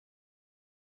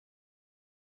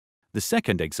The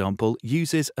second example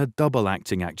uses a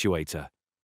double-acting actuator.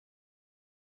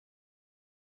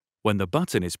 When the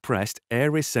button is pressed,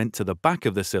 air is sent to the back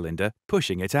of the cylinder,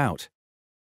 pushing it out.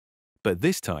 But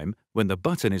this time, when the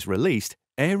button is released,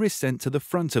 air is sent to the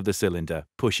front of the cylinder,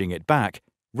 pushing it back,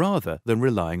 rather than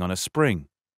relying on a spring.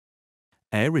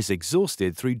 Air is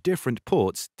exhausted through different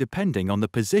ports depending on the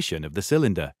position of the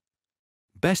cylinder.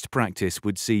 Best practice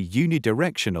would see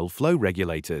unidirectional flow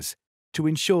regulators to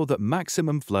ensure that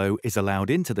maximum flow is allowed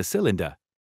into the cylinder,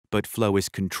 but flow is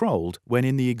controlled when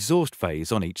in the exhaust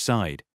phase on each side.